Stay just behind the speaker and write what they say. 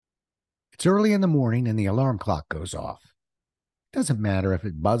It's early in the morning and the alarm clock goes off. Doesn't matter if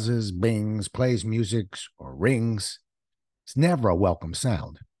it buzzes, bings, plays music, or rings. It's never a welcome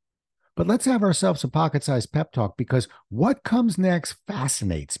sound. But let's have ourselves a pocket-sized pep talk because what comes next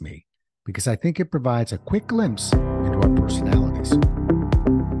fascinates me because I think it provides a quick glimpse into our personalities.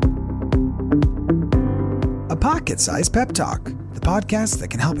 A Pocket Sized Pep Talk, the podcast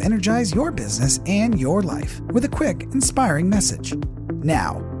that can help energize your business and your life with a quick, inspiring message.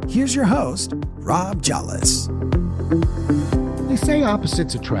 Now, here's your host, Rob Jollis. They say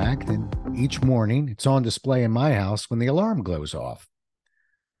opposites attract, and each morning it's on display in my house when the alarm goes off.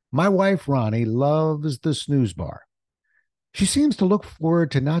 My wife, Ronnie, loves the snooze bar. She seems to look forward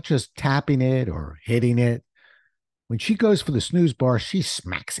to not just tapping it or hitting it. When she goes for the snooze bar, she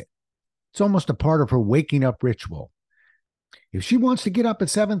smacks it. It's almost a part of her waking up ritual. If she wants to get up at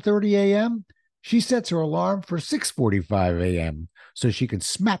 7:30 a.m., she sets her alarm for 6:45 a.m. so she can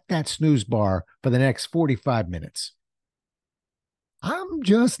smack that snooze bar for the next 45 minutes. I'm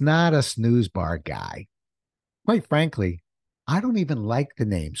just not a snooze bar guy. Quite frankly, I don't even like the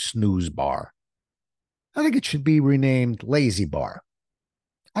name snooze bar. I think it should be renamed lazy bar.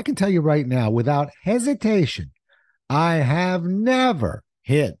 I can tell you right now, without hesitation, I have never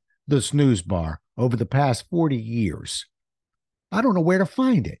hit the snooze bar over the past 40 years. I don't know where to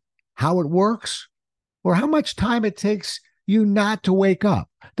find it, how it works, or how much time it takes you not to wake up.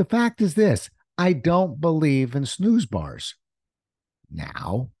 The fact is this, I don't believe in snooze bars.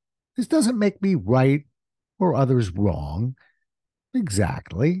 Now, this doesn't make me right or others wrong.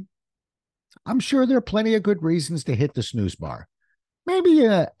 Exactly. I'm sure there are plenty of good reasons to hit the snooze bar. Maybe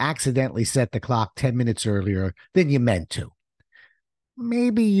you accidentally set the clock 10 minutes earlier than you meant to.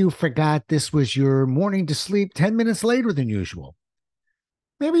 Maybe you forgot this was your morning to sleep 10 minutes later than usual.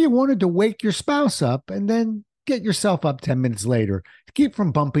 Maybe you wanted to wake your spouse up and then get yourself up 10 minutes later to keep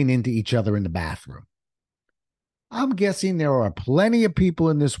from bumping into each other in the bathroom. I'm guessing there are plenty of people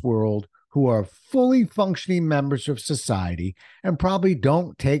in this world who are fully functioning members of society and probably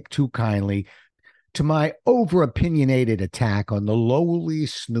don't take too kindly to my over-opinionated attack on the lowly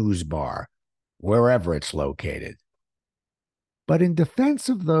snooze bar, wherever it's located. But in defense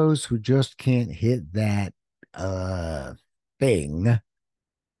of those who just can't hit that, thing,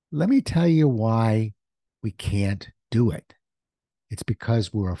 let me tell you why we can't do it. It's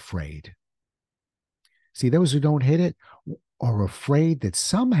because we're afraid. See, those who don't hit it are afraid that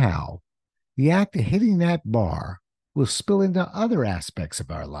somehow the act of hitting that bar will spill into other aspects of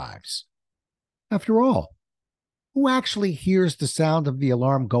our lives. After all, who actually hears the sound of the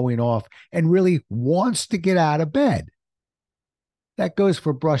alarm going off and really wants to get out of bed? That goes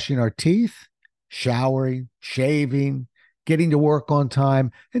for brushing our teeth, showering, shaving, getting to work on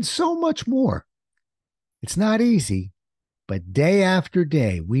time, and so much more. It's not easy, but day after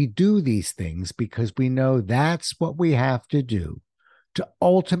day, we do these things because we know that's what we have to do to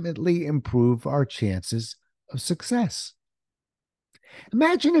ultimately improve our chances of success.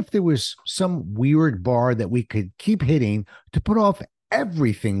 Imagine if there was some weird bar that we could keep hitting to put off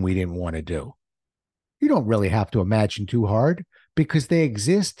everything we didn't want to do. You don't really have to imagine too hard because they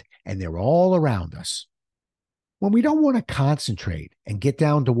exist and they're all around us. When we don't want to concentrate and get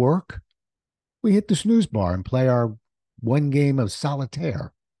down to work, we hit the snooze bar and play our one game of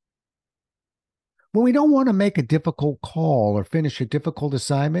solitaire. When we don't want to make a difficult call or finish a difficult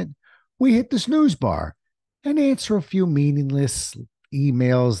assignment, we hit the snooze bar and answer a few meaningless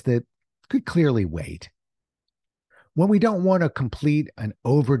emails that could clearly wait. When we don't want to complete an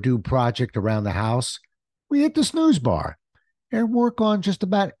overdue project around the house, we hit the snooze bar and work on just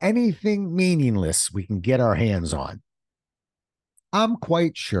about anything meaningless we can get our hands on. I'm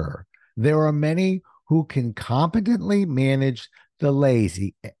quite sure there are many who can competently manage the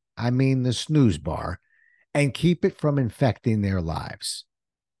snooze bar, and keep it from infecting their lives.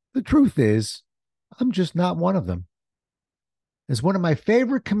 The truth is, I'm just not one of them. As one of my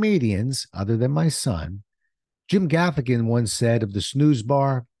favorite comedians, other than my son, Jim Gaffigan once said of the snooze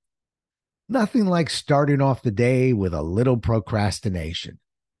bar, nothing like starting off the day with a little procrastination.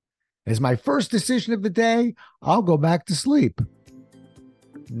 As my first decision of the day, I'll go back to sleep.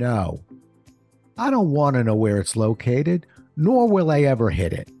 No, I don't want to know where it's located, nor will I ever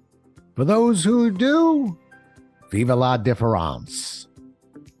hit it. For those who do, vive la différence.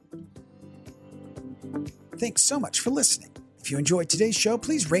 Thanks so much for listening. If you enjoyed today's show,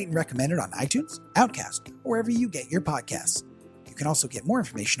 please rate and recommend it on iTunes, Outcast, or wherever you get your podcasts. You can also get more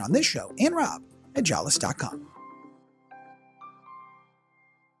information on this show and Rob at jollis.com.